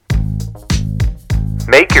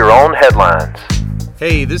Make your own headlines.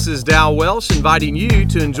 Hey, this is Dal Welsh inviting you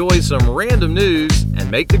to enjoy some random news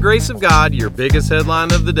and make the grace of God your biggest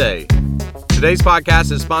headline of the day. Today's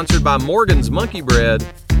podcast is sponsored by Morgan's Monkey Bread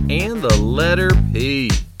and the letter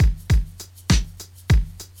P.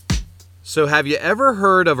 So have you ever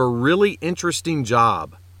heard of a really interesting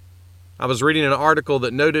job? I was reading an article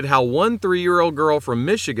that noted how one 3-year-old girl from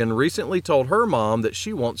Michigan recently told her mom that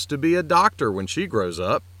she wants to be a doctor when she grows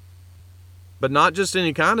up. But not just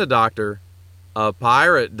any kind of doctor, a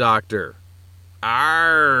pirate doctor.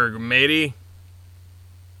 Arrgh, matey.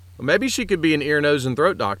 Well, maybe she could be an ear, nose, and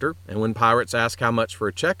throat doctor, and when pirates ask how much for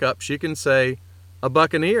a checkup, she can say, a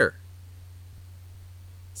buccaneer.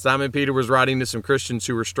 Simon Peter was writing to some Christians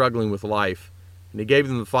who were struggling with life, and he gave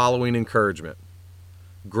them the following encouragement.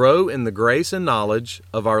 Grow in the grace and knowledge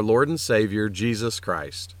of our Lord and Savior, Jesus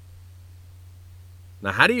Christ.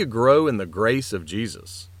 Now, how do you grow in the grace of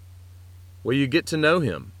Jesus? Well, you get to know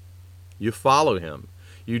Him. You follow Him.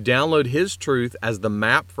 You download His truth as the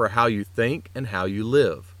map for how you think and how you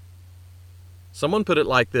live. Someone put it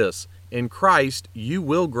like this, in Christ, you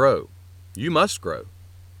will grow. You must grow.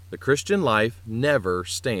 The Christian life never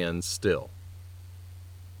stands still.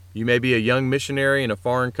 You may be a young missionary in a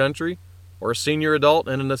foreign country or a senior adult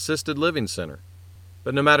in an assisted living center.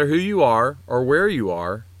 But no matter who you are or where you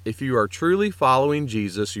are, if you are truly following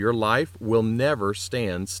Jesus, your life will never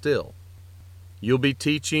stand still. You'll be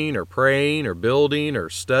teaching or praying or building or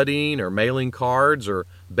studying or mailing cards or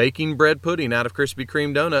baking bread pudding out of Krispy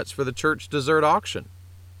Kreme donuts for the church dessert auction.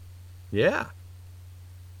 Yeah.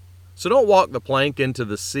 So don't walk the plank into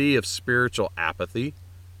the sea of spiritual apathy.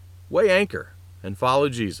 Weigh anchor and follow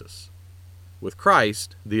Jesus. With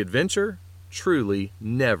Christ, the adventure truly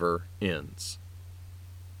never ends.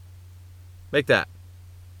 Make that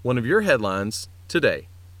one of your headlines today.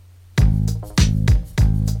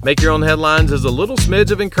 Make Your Own Headlines is a little smidge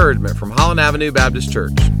of encouragement from Holland Avenue Baptist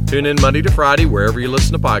Church. Tune in Monday to Friday wherever you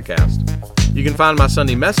listen to podcasts. You can find my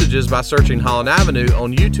Sunday messages by searching Holland Avenue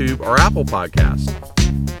on YouTube or Apple Podcasts.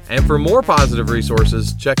 And for more positive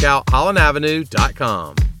resources, check out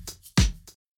hollandavenue.com.